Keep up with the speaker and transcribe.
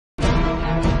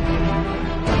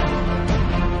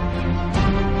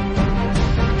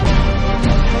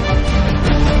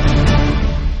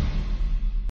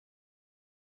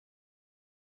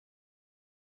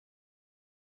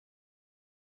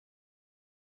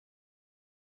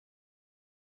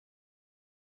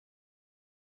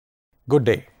Good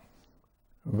day.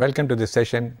 Welcome to this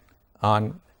session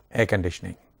on air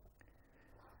conditioning.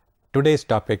 Today's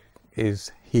topic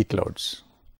is heat loads.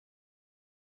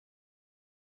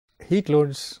 Heat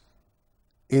loads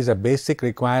is a basic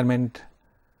requirement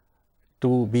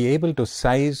to be able to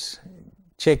size,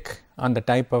 check on the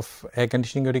type of air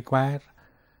conditioning you require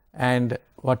and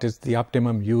what is the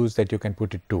optimum use that you can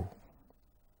put it to.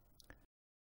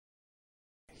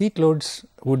 Heat loads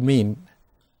would mean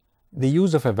the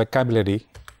use of a vocabulary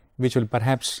which will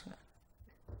perhaps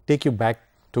take you back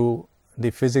to the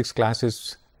physics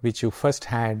classes which you first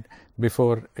had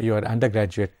before your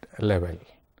undergraduate level.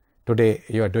 Today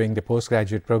you are doing the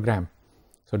postgraduate program,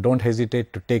 so don't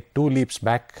hesitate to take 2 leaps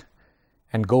back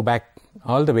and go back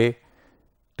all the way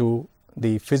to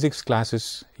the physics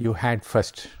classes you had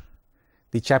first.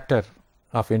 The chapter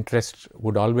of interest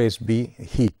would always be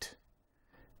heat.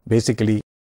 Basically,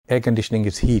 air conditioning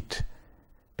is heat.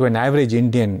 To an average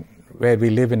Indian, where we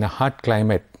live in a hot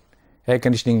climate, air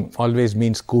conditioning always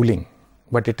means cooling,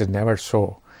 but it is never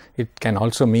so. It can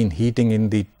also mean heating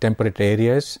in the temperate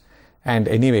areas, and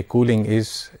anyway, cooling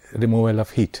is removal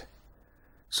of heat.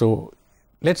 So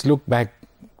let's look back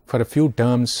for a few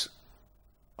terms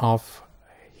of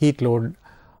heat load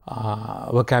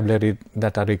vocabulary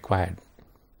that are required.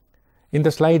 In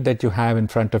the slide that you have in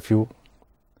front of you,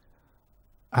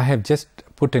 I have just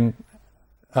put in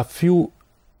a few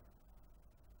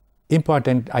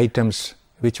important items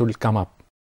which will come up.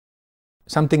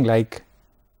 Something like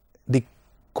the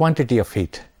quantity of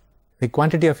heat. The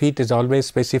quantity of heat is always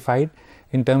specified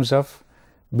in terms of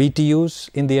BTUs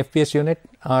in the FPS unit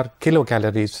or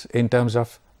kilocalories in terms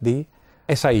of the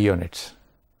SI units.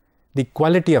 The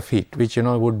quality of heat, which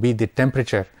would be the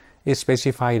temperature, is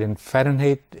specified in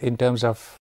Fahrenheit in terms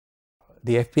of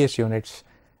the FPS units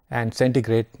and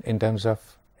centigrade in terms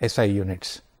of SI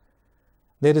units.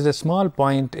 There is a small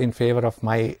point in favor of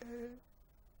my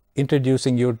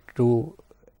introducing you to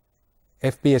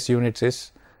FPS units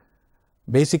is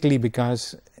basically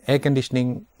because air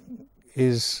conditioning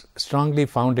is strongly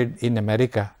founded in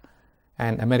America,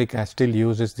 and America still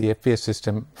uses the FPS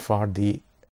system for the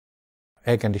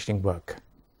air conditioning work.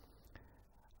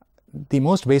 The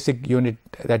most basic unit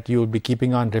that you will be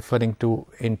keeping on referring to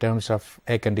in terms of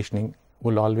air conditioning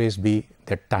will always be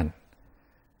the ton.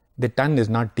 The ton is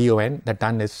not TON, the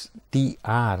ton is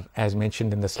TR as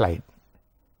mentioned in the slide.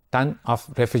 Ton of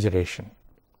refrigeration.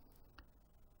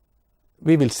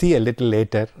 We will see a little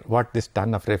later what this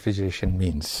ton of refrigeration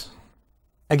means.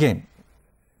 Again,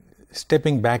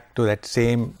 stepping back to that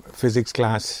same physics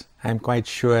class, I am quite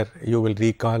sure you will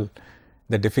recall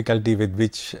the difficulty with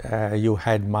which you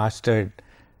had mastered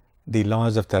the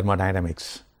laws of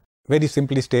thermodynamics. Very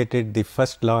simply stated, the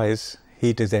first law is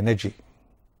heat is energy.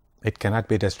 It cannot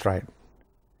be destroyed.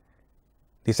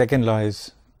 The second law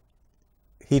is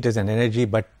heat is an energy,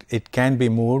 but it can be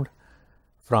moved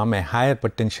from a higher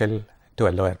potential to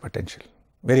a lower potential.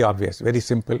 Very obvious, very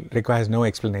simple, requires no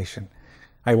explanation.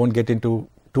 I won't get into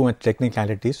too much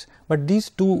technicalities, but these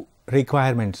two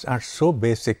requirements are so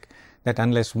basic that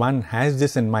unless one has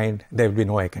this in mind, there will be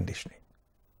no air conditioning.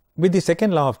 With the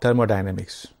second law of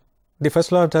thermodynamics, the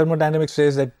first law of thermodynamics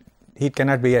says that heat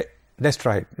cannot be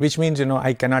destroyed, which means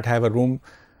I cannot have a room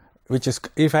which is,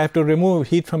 if I have to remove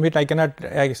heat from it,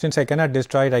 since I cannot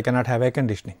destroy it, I cannot have air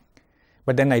conditioning.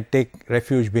 But then I take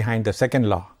refuge behind the second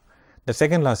law. The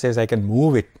second law says I can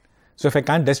move it. So if I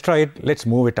can't destroy it, let's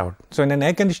move it out. So in an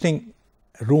air conditioning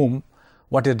room,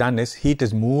 what is done is heat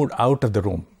is moved out of the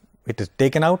room. It is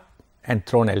taken out and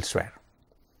thrown elsewhere.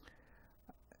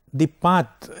 The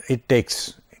path it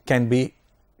takes can be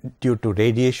due to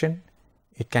radiation,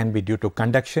 it can be due to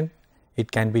conduction, it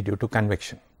can be due to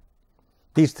convection.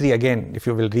 These three, again, if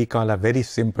you will recall, are very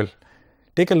simple.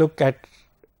 Take a look at,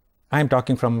 I am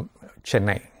talking from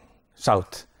Chennai,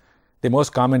 south. The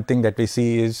most common thing that we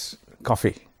see is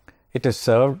coffee. It is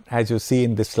served, as you see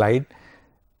in this slide,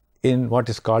 in what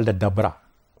is called a dabra.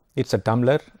 It's a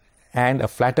tumbler and a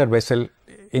flatter vessel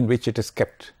in which it is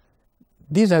kept.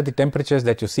 These are the temperatures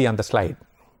that you see on the slide.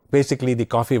 Basically, the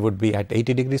coffee would be at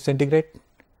 80 degrees centigrade.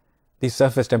 The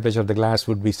surface temperature of the glass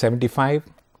would be 75.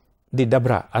 The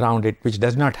dabra around it, which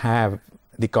does not have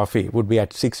the coffee, would be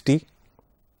at 60.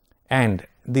 And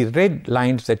the red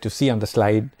lines that you see on the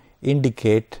slide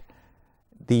indicate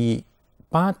the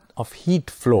path of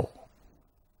heat flow.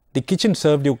 The kitchen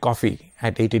served you coffee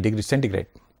at 80 degrees centigrade,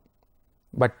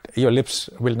 but your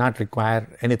lips will not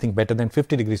require anything better than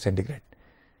 50 degrees centigrade.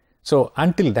 So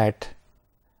until that,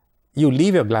 you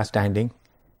leave your glass standing,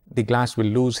 the glass will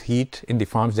lose heat in the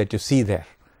forms that you see there.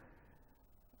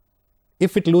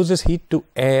 If it loses heat to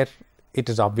air, it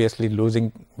is obviously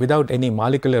losing, without any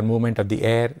molecular movement of the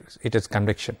air, it is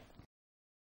convection.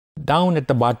 Down at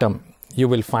the bottom, you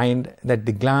will find that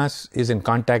the glass is in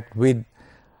contact with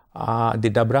the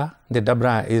dabra. The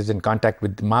dabra is in contact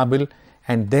with the marble,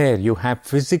 and there you have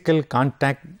physical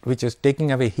contact which is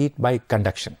taking away heat by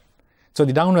conduction. So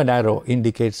the downward arrow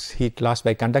indicates heat lost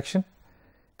by convection,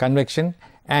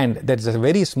 and there is a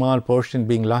very small portion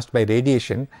being lost by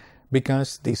radiation,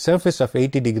 because the surface of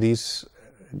 80 degrees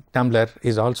tumbler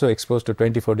is also exposed to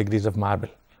 24 degrees of marble.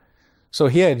 So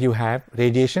here you have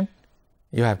radiation,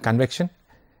 you have convection,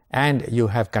 and you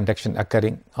have conduction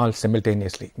occurring all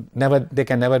simultaneously. They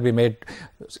can never be made.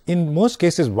 In most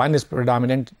cases, one is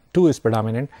predominant, two is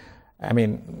predominant. I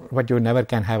mean, but you never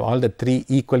can have all the three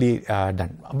equally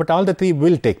done. But all the three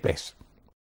will take place.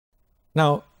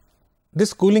 Now,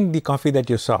 this cooling the coffee that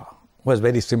you saw was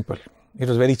very simple. It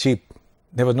was very cheap.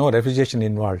 There was no refrigeration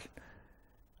involved.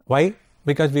 Why?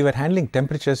 Because we were handling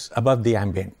temperatures above the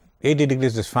ambient. 80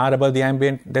 degrees is far above the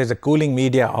ambient. There is a cooling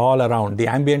media all around. The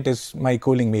ambient is my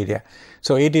cooling media.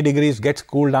 So 80 degrees gets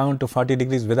cooled down to 40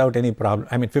 degrees without any problem.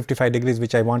 I mean 55 degrees,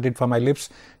 which I wanted for my lips,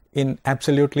 in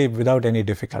absolutely without any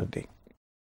difficulty.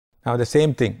 Now the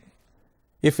same thing,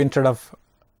 if instead of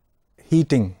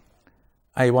heating,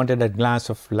 I wanted a glass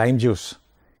of lime juice,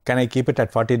 can I keep it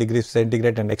at 40 degrees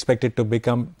centigrade and expect it to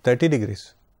become 30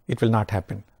 degrees? It will not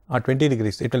happen. Or 20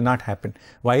 degrees, it will not happen.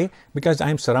 Why? Because I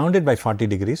am surrounded by 40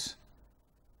 degrees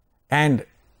and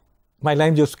my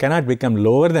lime juice cannot become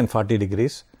lower than 40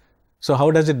 degrees. So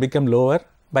how does it become lower?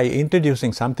 By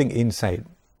introducing something inside,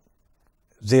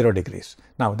 0 degrees.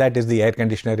 Now that is the air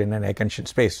conditioner in an air conditioned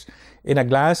space. In a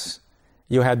glass,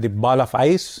 you have the ball of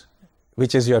ice,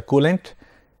 which is your coolant.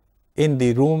 In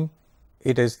the room,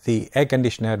 it is the air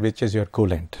conditioner, which is your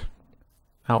coolant.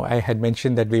 Now I had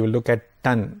mentioned that we will look at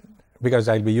ton, because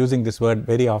I'll be using this word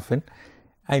very often.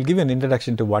 I'll give you an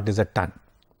introduction to what is a ton.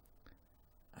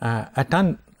 A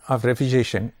ton of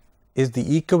refrigeration is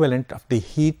the equivalent of the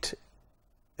heat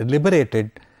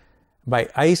liberated by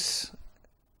ice,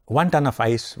 1 ton of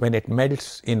ice, when it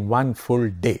melts in 1 full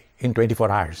day, in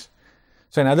 24 hours.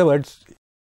 So in other words,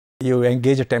 you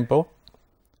engage a tempo,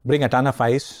 bring a ton of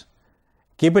ice,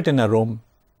 keep it in a room,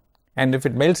 and if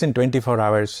it melts in 24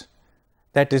 hours,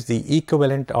 that is the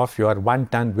equivalent of your 1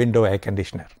 ton window air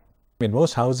conditioner. I mean,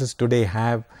 most houses today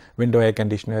have window air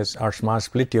conditioners or small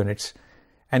split units,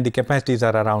 and the capacities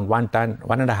are around 1 ton,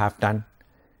 1.5 ton.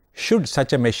 Should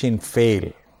such a machine fail,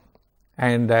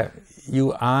 and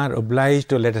you are obliged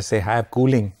to, let us say, have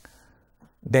cooling,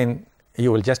 then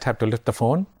you will just have to lift the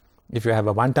phone. If you have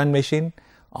a 1 ton machine,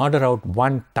 order out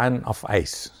 1 ton of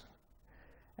ice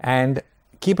and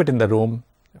keep it in the room.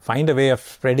 Find a way of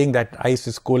spreading that ice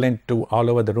is coolant to all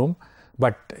over the room,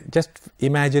 but just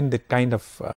imagine the kind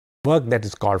of work that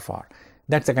is called for.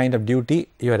 That's the kind of duty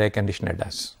your air conditioner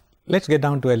does. Let's get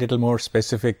down to a little more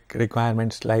specific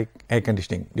requirements like air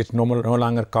conditioning. It's no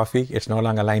longer coffee, it's no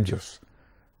longer lime juice.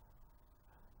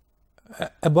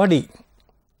 A body,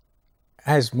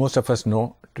 as most of us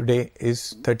know today,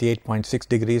 is 38.6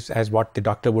 degrees as what the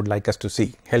doctor would like us to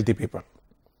see, healthy people.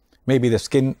 Maybe the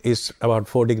skin is about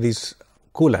 4 degrees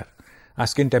cooler. Our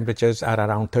skin temperatures are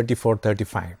around 34,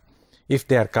 35. If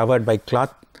they are covered by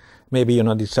cloth, maybe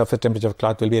the surface temperature of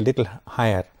cloth will be a little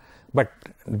higher. But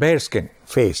bare skin,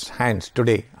 face, hands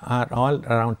today are all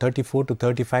around 34 to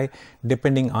 35,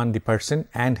 depending on the person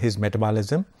and his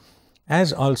metabolism,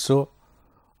 as also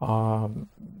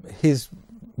his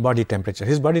body temperature.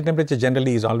 His body temperature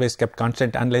generally is always kept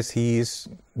constant unless he is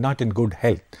not in good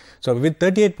health. So with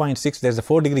 38.6, there's a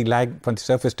 4 degree lag from the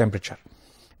surface temperature.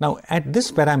 Now at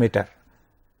this parameter,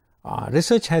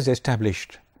 research has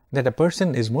established that a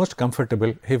person is most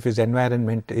comfortable if his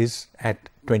environment is at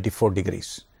 24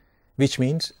 degrees, which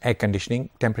means air conditioning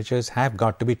temperatures have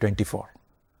got to be 24.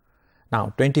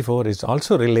 Now 24 is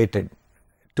also related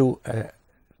to a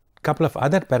couple of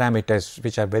other parameters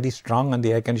which are very strong on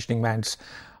the air conditioning man's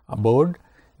board.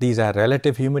 These are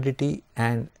relative humidity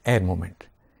and air movement.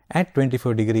 At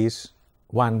 24 degrees,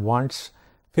 one wants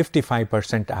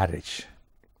 55% RH.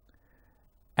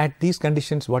 At these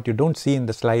conditions, what you don't see in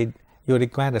the slide, you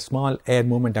require a small air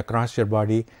movement across your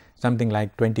body, something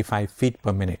like 25 feet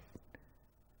per minute.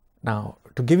 Now,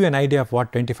 to give you an idea of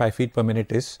what 25 feet per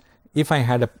minute is, if I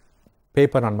had a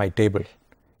paper on my table,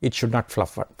 it should not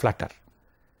flutter.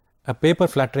 A paper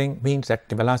fluttering means that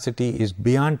the velocity is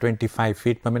beyond 25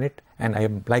 feet per minute and I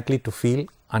am likely to feel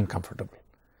uncomfortable.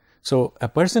 So a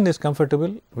person is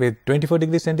comfortable with 24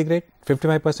 degrees centigrade,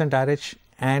 55% RH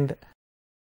and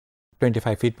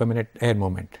 25 feet per minute air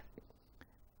movement.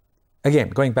 Again,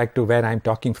 going back to where I am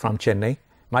talking from, Chennai,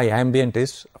 my ambient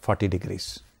is 40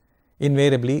 degrees.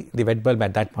 invariably the wet bulb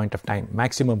at that point of time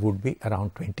maximum would be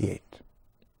around 28.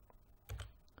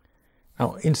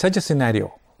 Now, in such a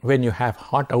scenario, when you have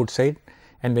hot outside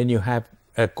and when you have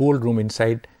a cool room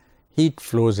inside, heat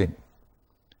flows in.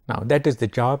 Now, that is the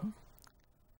job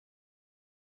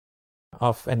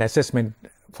of an assessment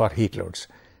for heat loads.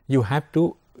 You have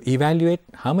to evaluate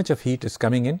how much of heat is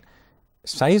coming in,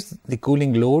 size the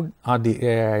cooling load or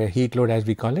the heat load as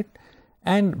we call it,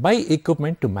 and buy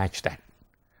equipment to match that.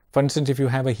 For instance, if you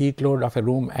have a heat load of a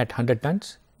room at 100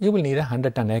 tons, you will need a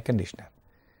 100-ton air conditioner.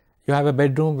 You have a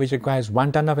bedroom which requires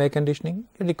 1 ton of air conditioning,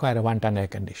 you require a 1-ton air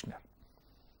conditioner.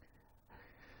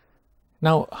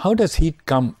 Now, how does heat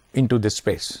come into this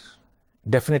space?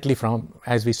 Definitely from,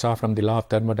 as we saw from the law of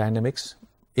thermodynamics,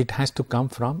 it has to come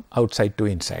from outside to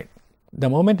inside. The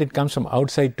moment it comes from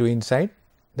outside to inside,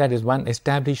 that is one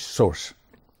established source.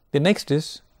 The next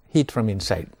is heat from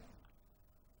inside.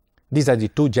 These are the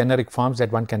two generic forms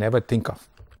that one can ever think of.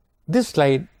 This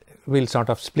slide will sort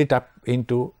of split up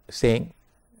into saying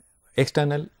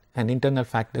external and internal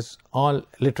factors all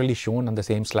literally shown on the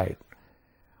same slide.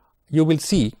 You will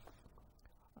see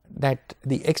that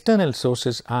the external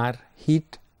sources are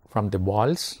heat from the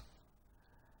walls,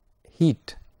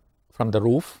 heat from the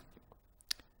roof,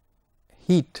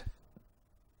 heat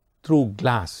through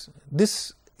glass.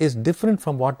 This is different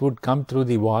from what would come through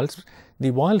the walls.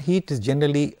 The wall heat is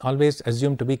generally always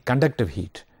assumed to be conductive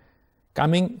heat,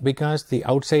 coming because the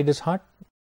outside is hot.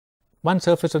 One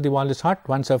surface of the wall is hot,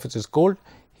 one surface is cold.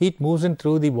 Heat moves in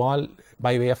through the wall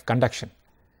by way of conduction.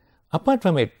 Apart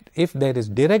from it, if there is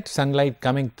direct sunlight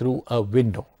coming through a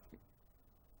window,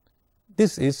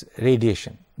 this is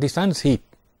radiation. The sun's heat,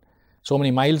 so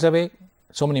many miles away,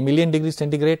 so many million degrees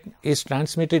centigrade, is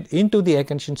transmitted into the air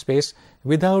conditioned space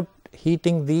without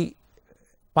heating the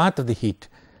path of the heat.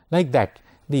 Like that,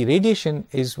 the radiation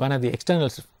is one of the external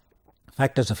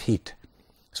factors of heat.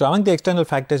 So, among the external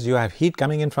factors, you have heat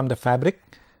coming in from the fabric,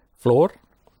 floor,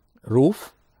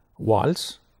 roof,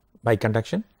 walls by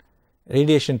conduction,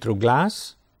 radiation through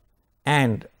glass,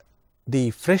 and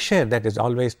the fresh air that is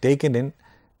always taken in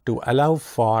to allow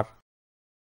for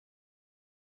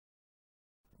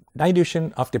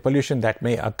dilution of the pollution that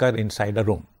may occur inside a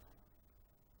room.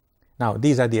 Now,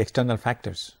 these are the external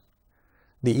factors.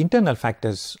 The internal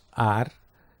factors are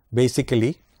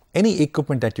basically any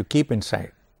equipment that you keep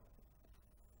inside.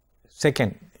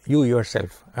 Second, you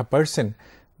yourself, a person,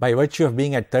 by virtue of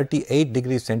being at 38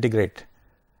 degrees centigrade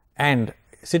and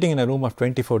sitting in a room of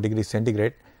 24 degrees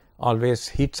centigrade, always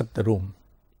heats up the room.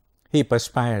 He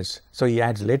perspires, so he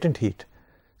adds latent heat.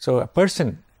 So, a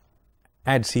person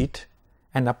adds heat,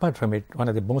 and apart from it, one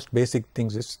of the most basic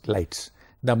things is lights.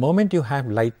 The moment you have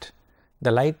light,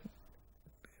 the light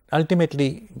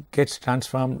ultimately gets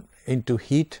transformed into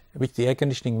heat, which the air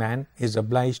conditioning man is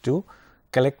obliged to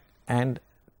collect and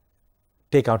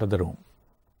take out of the room.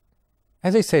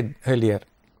 As I said earlier,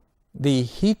 the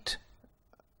heat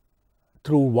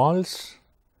through walls,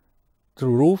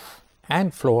 through roof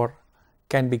and floor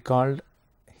can be called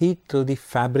heat through the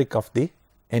fabric of the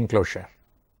enclosure.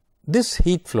 This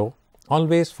heat flow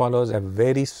always follows a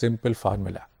very simple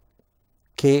formula,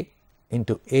 K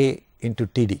into A into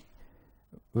TD,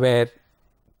 where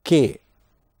K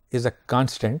is a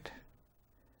constant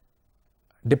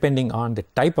depending on the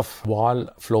type of wall,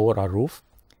 floor or roof.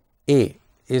 A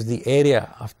is the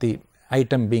area of the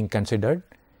item being considered,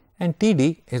 and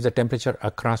TD is the temperature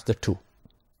across the two.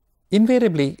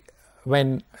 Invariably,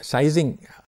 when sizing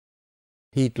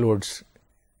heat loads,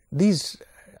 these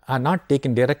are not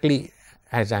taken directly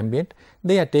as ambient,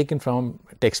 they are taken from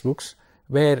textbooks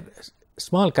where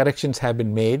small corrections have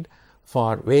been made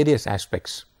for various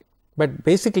aspects. But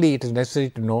basically, it is necessary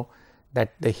to know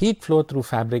that the heat flow through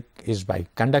fabric is by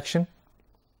conduction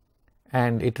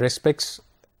and it respects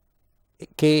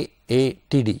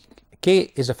KATD.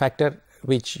 K is a factor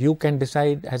which you can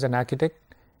decide as an architect.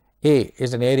 A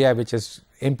is an area which is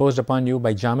imposed upon you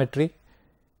by geometry.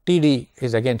 TD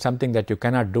is again something that you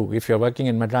cannot do. If you are working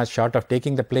in Madras, short of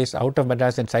taking the place out of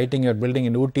Madras and siting your building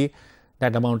in Ooty,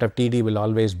 that amount of TD will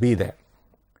always be there.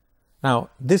 Now,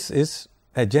 this is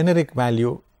a generic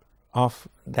value of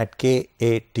that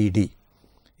KATD.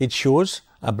 It shows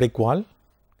a brick wall,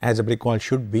 as a brick wall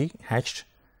should be hatched.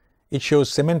 It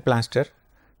shows cement plaster.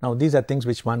 Now, these are things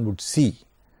which one would see.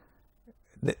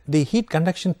 The heat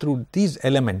conduction through these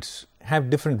elements have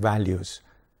different values.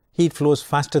 Heat flows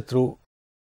faster through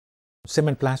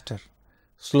cement plaster,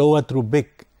 slower through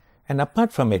brick, and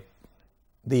apart from it,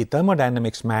 the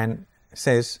thermodynamics man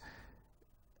says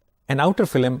an outer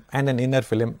film and an inner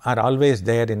film are always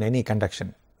there in any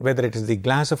conduction, whether it is the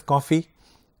glass of coffee,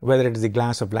 whether it is the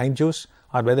glass of lime juice,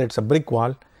 or whether it's a brick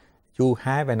wall. you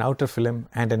have an outer film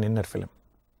and an inner film.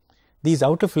 These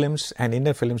outer films and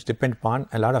inner films depend upon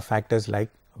a lot of factors like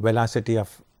velocity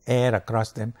of air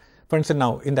across them. For instance,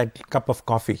 now in that cup of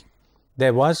coffee,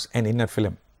 there was an inner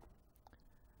film.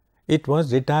 It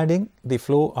was retarding the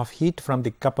flow of heat from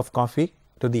the cup of coffee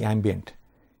to the ambient.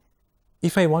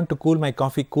 If I want to cool my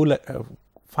coffee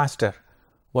faster,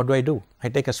 what do? I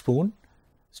take a spoon,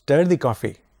 stir the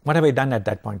coffee. What have I done at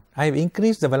that point? I have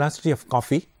increased the velocity of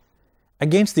coffee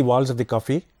against the walls of the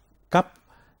coffee cup,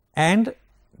 and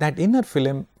that inner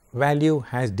film value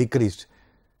has decreased.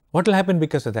 What will happen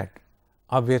because of that?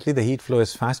 Obviously, the heat flow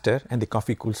is faster and the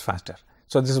coffee cools faster.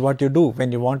 So, this is what you do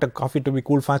when you want a coffee to be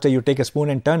cooled faster, you take a spoon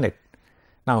and turn it.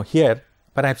 Now, here,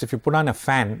 perhaps if you put on a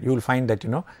fan, you will find that,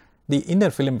 the inner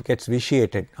film gets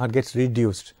vitiated or gets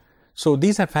reduced. So,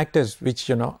 these are factors which,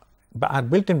 are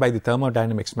built in by the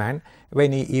thermodynamics man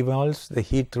when he evolves the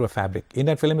heat through a fabric.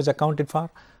 Inner film is accounted for,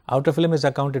 outer film is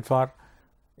accounted for.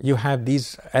 You have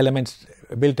these elements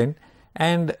built in,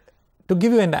 and to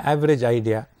give you an average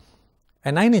idea,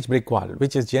 a 9-inch brick wall,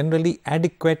 which is generally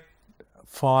adequate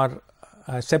for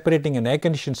separating an air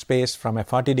conditioned space from a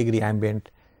 40-degree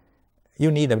ambient, you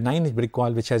need a 9-inch brick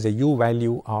wall which has a U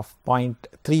value of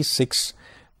 0.36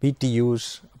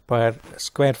 BTUs per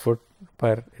square foot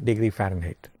per degree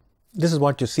Fahrenheit. This is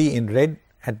what you see in red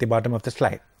at the bottom of the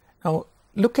slide. Now,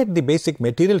 look at the basic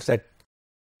materials that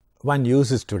one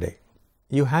uses today.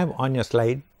 You have on your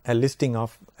slide a listing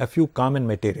of a few common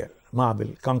material: marble,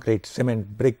 concrete,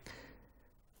 cement, brick.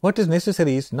 What is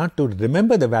necessary is not to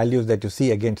remember the values that you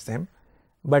see against them,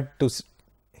 but to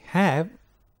have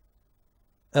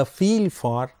a feel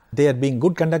for their being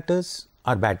good conductors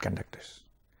or bad conductors.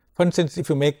 For instance, if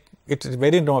you make, it is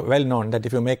very well known that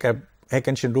if you make a air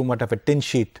conditioned room out of a tin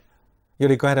sheet, you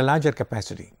require a larger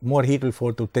capacity, more heat will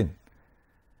flow through tin.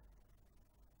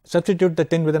 Substitute the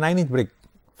tin with a 9-inch brick,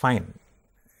 fine,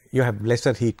 you have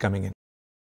lesser heat coming in.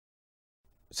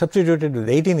 Substitute it with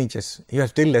 18 inches, you have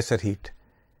still lesser heat.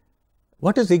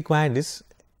 What is required is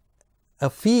a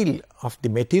feel of the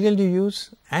material you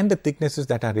use and the thicknesses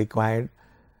that are required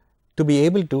to be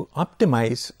able to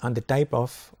optimize on the type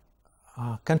of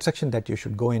construction that you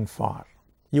should go in for.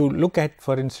 You look at,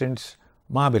 for instance,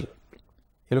 marble,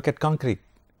 you look at concrete.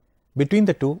 Between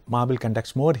the two, marble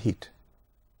conducts more heat.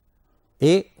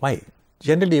 Why?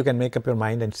 Generally, you can make up your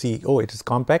mind and see, oh, it is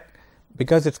compact.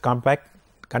 Because it's compact,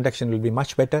 conduction will be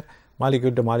much better.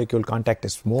 Molecule to molecule contact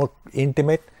is more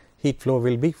intimate. Heat flow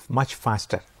will be much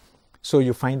faster. So,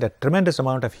 you find a tremendous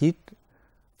amount of heat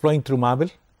flowing through marble.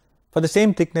 For the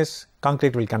same thickness,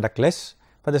 concrete will conduct less.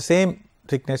 For the same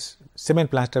thickness,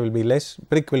 cement plaster will be less,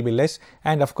 brick will be less,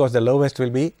 and of course, the lowest will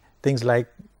be things like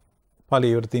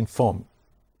polyurethane foam,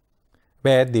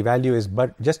 where the value is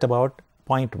but just about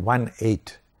 0.18,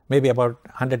 maybe about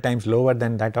 100 times lower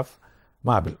than that of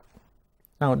marble.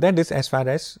 Now, that is as far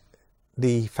as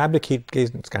the fabric heat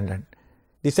gain is concerned.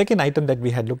 The second item that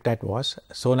we had looked at was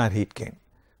solar heat gain.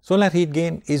 Solar heat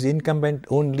gain is incumbent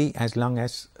only as long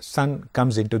as sun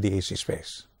comes into the AC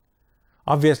space.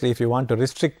 Obviously, if you want to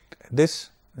restrict this,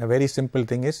 a very simple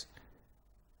thing is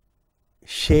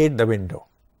shade the window,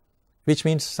 which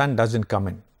means sun doesn't come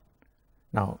in.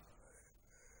 Now,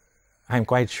 I am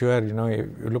quite sure, if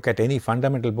you look at any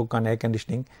fundamental book on air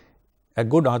conditioning, a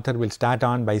good author will start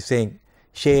on by saying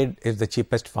shade is the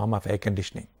cheapest form of air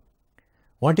conditioning.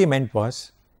 What he meant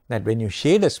was that when you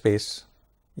shade a space,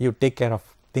 you take care of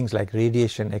things like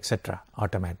radiation, etc.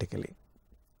 automatically.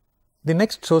 The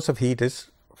next source of heat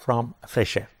is from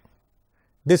fresh air.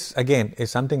 This again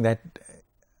is something that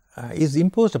is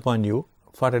imposed upon you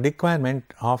for a requirement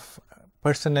of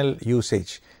personal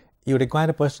usage. You require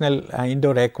a personal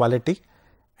indoor air quality,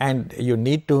 and you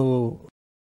need to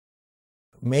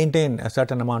maintain a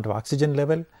certain amount of oxygen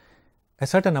level. A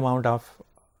certain amount of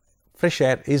fresh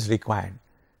air is required.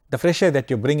 The fresh air that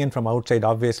you bring in from outside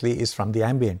obviously is from the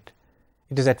ambient.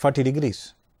 It is at 40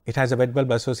 degrees. It has a wet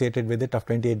bulb associated with it of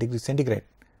 28 degrees centigrade.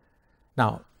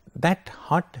 Now, that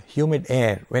hot humid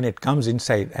air, when it comes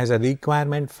inside as a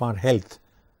requirement for health,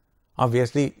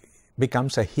 obviously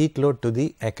becomes a heat load to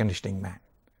the air conditioning man.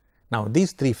 Now,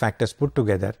 these three factors put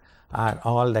together are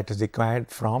all that is required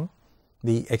from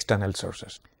the external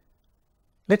sources.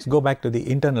 Let's go back to the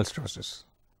internal sources.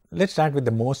 Let's start with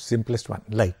the most simplest one,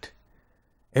 light.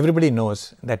 Everybody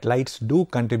knows that lights do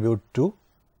contribute to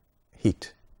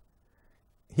heat.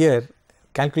 Here,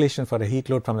 calculation for a heat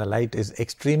load from the light is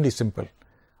extremely simple.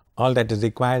 All that is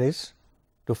required is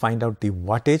to find out the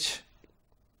wattage.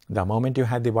 The moment you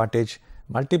have the wattage,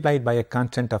 multiplied by a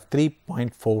constant of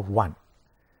 3.41.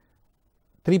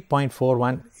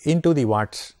 3.41 into the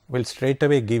watts will straight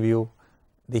away give you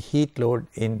the heat load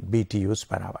in BTUs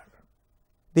per hour.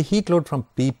 The heat load from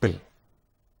people,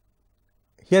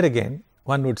 here again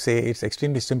one would say it's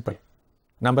extremely simple.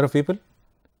 Number of people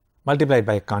multiplied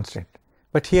by a constant.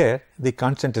 But here the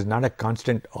constant is not a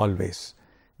constant always.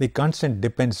 The constant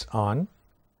depends on,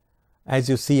 as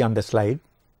you see on the slide,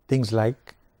 things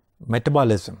like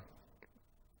metabolism,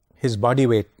 his body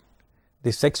weight,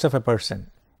 the sex of a person,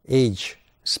 age,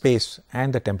 space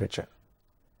and the temperature.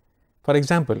 For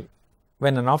example,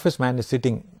 when an office man is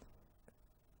sitting,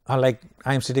 or like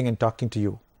I am sitting and talking to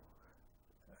you,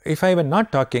 if I were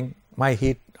not talking, my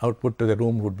heat output to the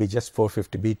room would be just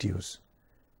 450 BTUs.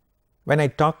 When I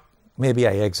talk, maybe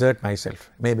I exert myself,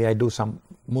 maybe I do some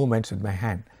movements with my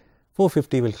hand,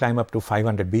 450 will climb up to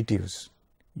 500 BTUs.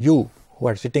 You who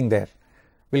are sitting there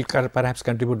will perhaps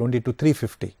contribute only to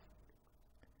 350.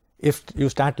 If you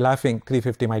start laughing,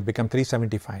 350 might become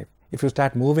 375. If you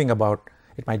start moving about,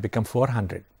 it might become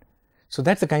 400. So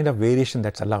that's the kind of variation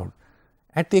that's allowed.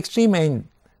 At the extreme end,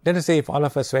 let us say if all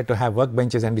of us were to have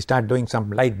workbenches and we start doing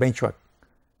some light bench work,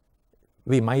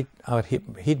 we might, our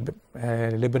heat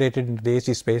liberated into the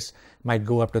AC space might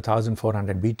go up to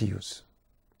 1400 BTUs.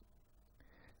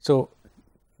 So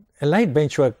a light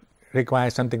bench work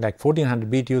requires something like 1400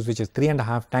 BTUs, which is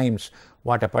 3.5 times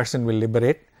what a person will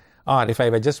liberate. Or if I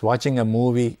were just watching a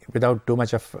movie without too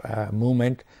much of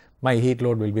movement, my heat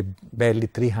load will be barely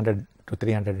 300 to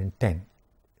 310.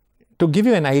 To give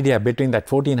you an idea between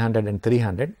that 1400 and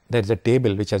 300, there is a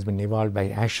table which has been evolved by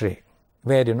ASHRAE,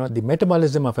 where the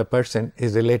metabolism of a person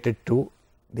is related to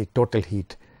the total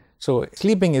heat. So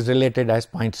sleeping is related as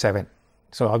 0.7.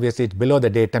 So obviously it's below the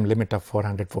daytime limit of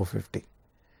 400, 450.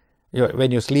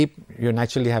 When you sleep, you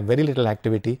naturally have very little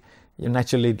activity. You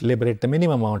naturally liberate the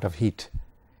minimum amount of heat.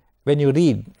 When you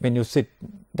read, when you sit,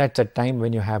 that's a time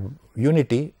when you have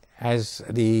unity as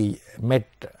the MET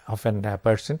of a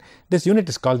person. This unit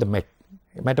is called the MET.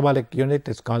 Metabolic unit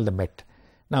is called the MET.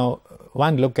 Now,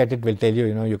 one look at it will tell you,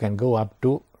 you can go up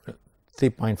to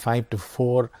 3.5 to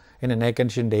 4 in an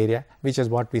air-conditioned area, which is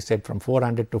what we said, from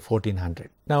 400 to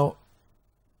 1400. Now,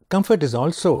 comfort is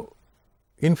also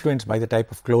influenced by the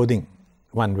type of clothing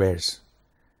one wears.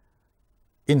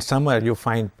 In summer, you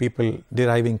find people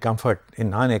deriving comfort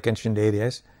in non-air-conditioned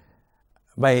areas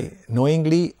by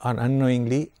knowingly or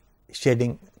unknowingly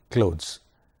shedding clothes.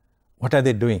 What are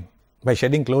they doing? By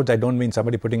shedding clothes, I don't mean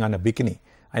somebody putting on a bikini.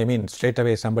 I mean straight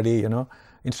away somebody,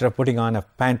 instead of putting on a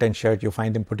pant and shirt, you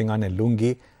find him putting on a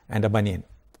lungi and a banian.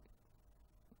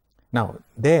 Now,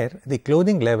 there the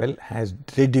clothing level has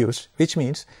reduced, which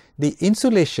means the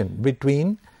insulation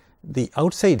between the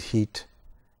outside heat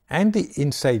and the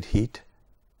inside heat,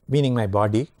 meaning my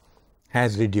body,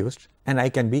 has reduced, and I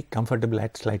can be comfortable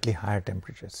at slightly higher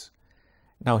temperatures.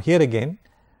 Now, here again,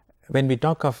 when we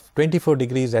talk of 24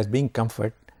 degrees as being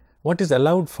comfort, what is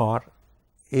allowed for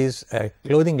is a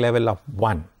clothing level of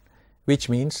 1, which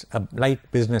means a light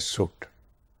business suit.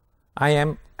 I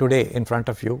am today in front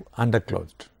of you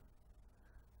underclothed.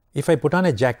 If I put on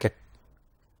a jacket,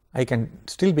 I can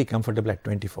still be comfortable at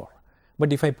 24.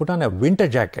 But if I put on a winter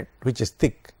jacket, which is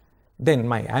thick, then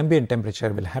my ambient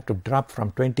temperature will have to drop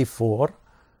from 24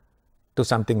 to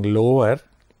something lower.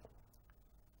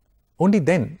 Only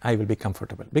then I will be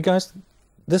comfortable, because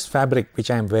this fabric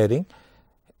which I am wearing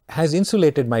has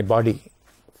insulated my body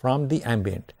from the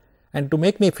ambient. And to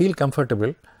make me feel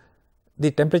comfortable,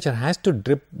 the temperature has to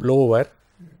drip lower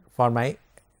for my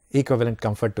equivalent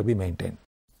comfort to be maintained.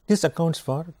 This accounts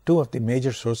for two of the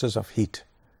major sources of heat.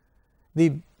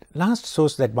 The last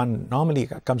source that one normally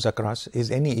comes across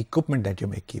is any equipment that you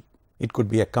may keep. It could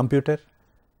be a computer,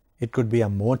 it could be a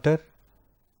motor,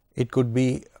 it could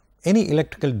be any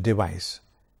electrical device.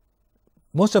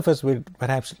 Most of us will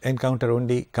perhaps encounter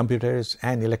only computers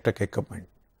and electric equipment.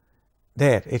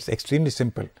 There, it's extremely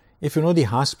simple. If you know the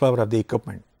horsepower of the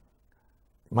equipment,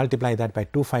 multiply that by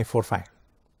 2545.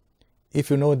 If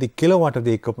you know the kilowatt of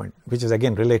the equipment, which is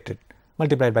again related,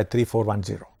 multiply by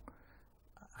 3410.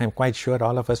 I am quite sure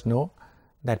all of us know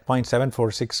that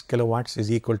 0.746 kilowatts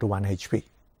is equal to 1 HP,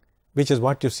 which is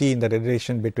what you see in the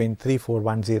relation between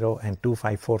 3410 and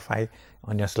 2545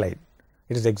 on your slide.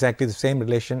 It is exactly the same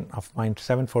relation of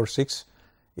 0.746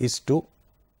 is to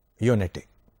unity.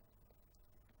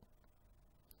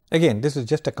 Again, this is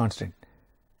just a constant.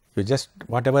 You just,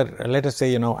 whatever, let us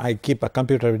say, I keep a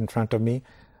computer in front of me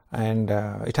and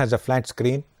it has a flat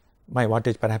screen, my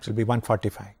wattage perhaps will be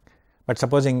 145. But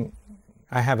supposing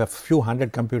I have a few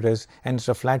hundred computers and it's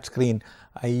a flat screen,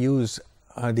 I use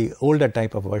the older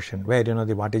type of version where the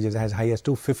wattage is as high as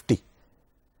 250.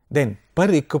 Then per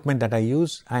equipment that I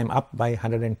use, I am up by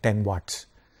 110 watts.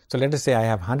 So let us say I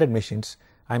have 100 machines,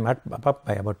 I am up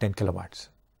by about 10 kilowatts.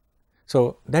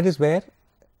 So that is where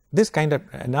This kind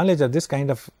of knowledge of this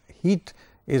kind of heat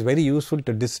is very useful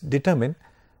to determine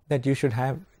that you should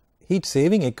have heat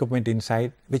saving equipment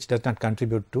inside which does not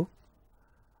contribute to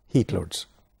heat loads.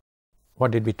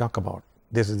 What did we talk about?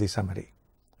 This is the summary.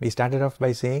 We started off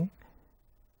by saying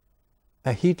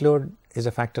a heat load is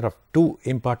a factor of two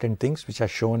important things which are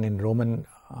shown in Roman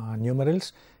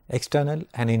numerals: external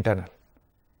and internal.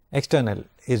 External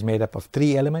is made up of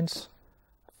three elements: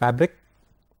 fabric,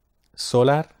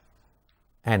 solar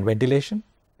and ventilation.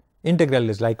 Integral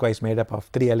is likewise made up of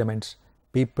three elements: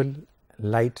 people,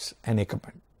 lights and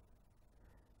equipment.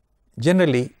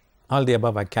 Generally, all the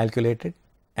above are calculated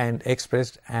and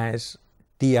expressed as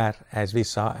TR as we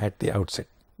saw at the outset.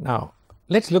 Now,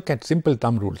 let's look at simple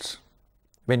thumb rules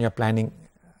when you are planning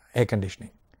air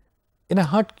conditioning. In a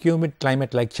hot, humid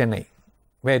climate like Chennai,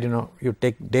 where you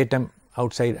take datum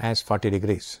outside as 40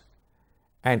 degrees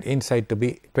and inside to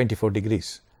be 24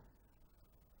 degrees.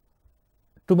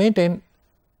 To maintain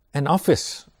an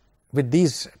office with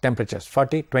these temperatures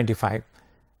 40, 25,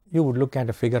 you would look at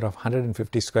a figure of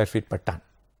 150 square feet per ton.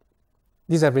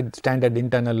 These are with standard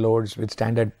internal loads, with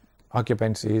standard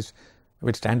occupancies,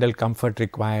 with standard comfort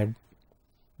required.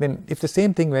 Then if the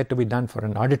same thing were to be done for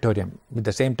an auditorium with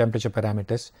the same temperature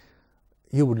parameters,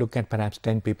 you would look at perhaps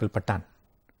 10 people per ton.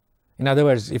 In other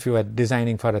words, if you were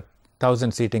designing for a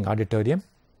 1000 seating auditorium,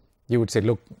 you would say,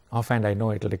 look, offhand I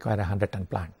know it will require a 100-ton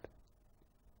plant.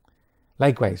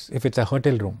 Likewise, if it's a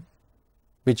hotel room,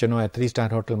 which a 3-star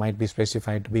hotel might be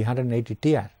specified to be 180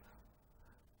 TR.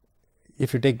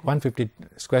 If you take 150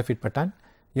 square feet per ton,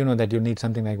 you know that you need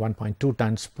something like 1.2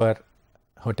 tons per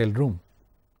hotel room.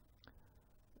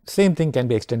 Same thing can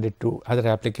be extended to other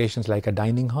applications like a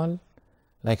dining hall,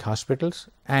 like hospitals,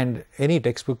 and any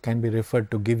textbook can be referred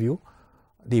to give you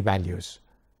the values.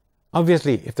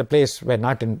 Obviously, if the place were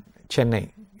not in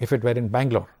Chennai, if it were in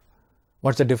Bangalore,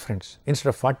 what's the difference? Instead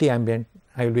of 40 ambient,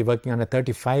 I will be working on a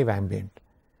 35 ambient.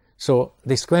 So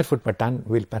the square foot per ton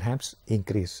will perhaps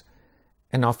increase.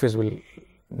 An office will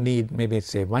need maybe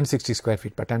say 160 square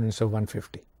feet per ton instead of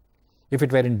 150. If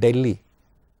it were in Delhi,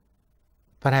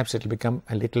 perhaps it will become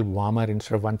a little warmer.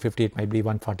 Instead of 150, it might be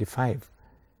 145.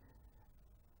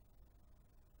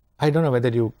 I don't know whether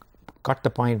you got the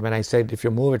point when I said if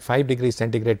you move at 5 degrees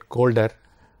centigrade colder,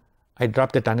 I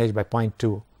dropped the tonnage by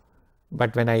 0.2.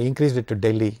 But when I increased it to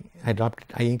Delhi,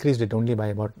 I increased it only by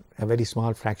about a very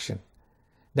small fraction.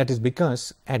 That is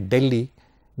because at Delhi,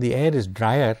 the air is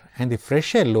drier and the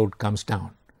fresh air load comes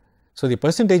down. So the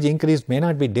percentage increase may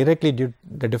not be directly due to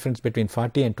the difference between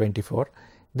 40 and 24.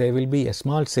 There will be a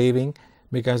small saving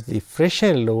because the fresh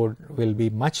air load will be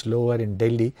much lower in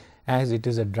Delhi as it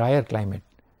is a drier climate.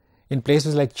 In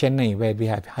places like Chennai, where we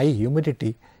have high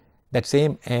humidity, that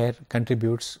same air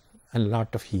contributes a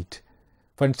lot of heat.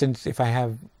 For instance, if I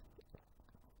have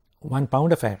 1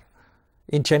 pound of air,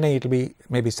 in Chennai it will be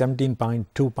maybe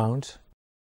 17.2 pounds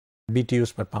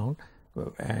BTUs per pound,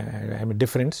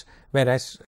 difference,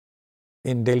 whereas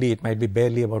in Delhi it might be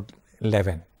barely about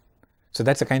 11. So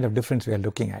that's the kind of difference we are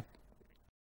looking at.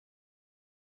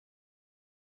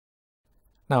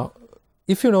 Now,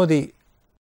 if you know the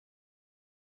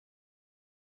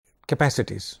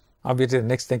capacities, obviously the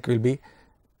next thing will be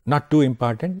not too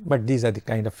important, but these are the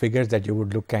kind of figures that you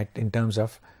would look at in terms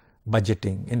of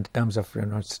budgeting, in terms of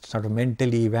sort of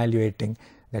mentally evaluating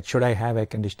that should I have air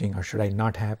conditioning or should I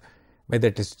not have, whether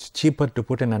it is cheaper to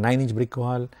put in a 9-inch brick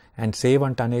wall and save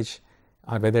on tonnage,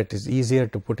 or whether it is easier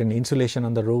to put in insulation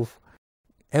on the roof.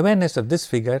 Awareness of this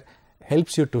figure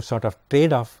helps you to sort of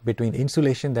trade off between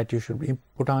insulation that you should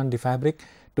put on the fabric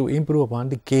to improve upon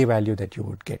the K value that you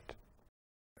would get.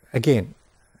 Again,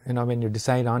 when you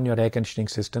decide on your air conditioning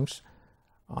systems,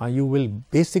 you will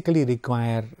basically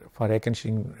require for air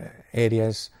conditioning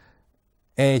areas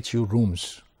AHU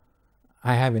rooms.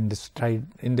 I have in this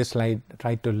slide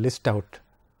tried to list out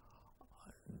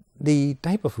the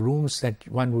type of rooms that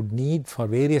one would need for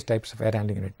various types of air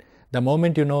handling unit. The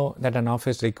moment you know that an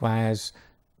office requires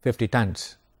 50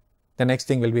 tons, the next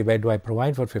thing will be where do I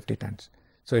provide for 50 tons.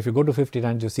 So if you go to 50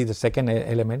 tons, you see the second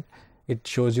element, it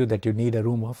shows you that you need a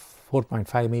room of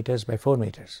 4.5 meters by 4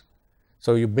 meters.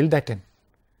 So you build that in.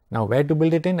 Now where to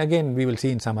build it in, again we will see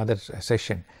in some other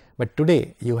session. But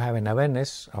today you have an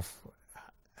awareness of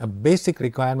a basic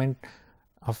requirement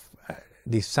of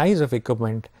the size of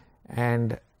equipment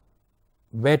and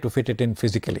where to fit it in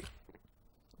physically.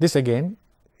 This again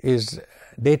is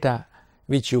data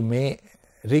which you may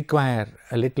require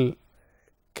a little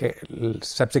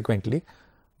subsequently,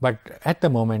 but at the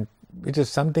moment it is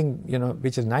something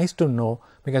which is nice to know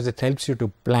because it helps you to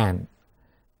plan.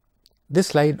 This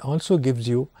slide also gives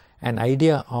you an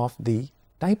idea of the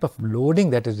type of loading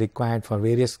that is required for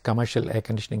various commercial air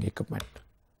conditioning equipment.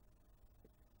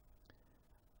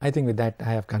 I think with that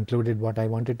I have concluded what I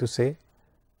wanted to say.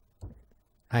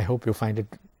 I hope you find it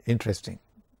interesting.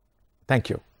 Thank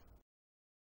you.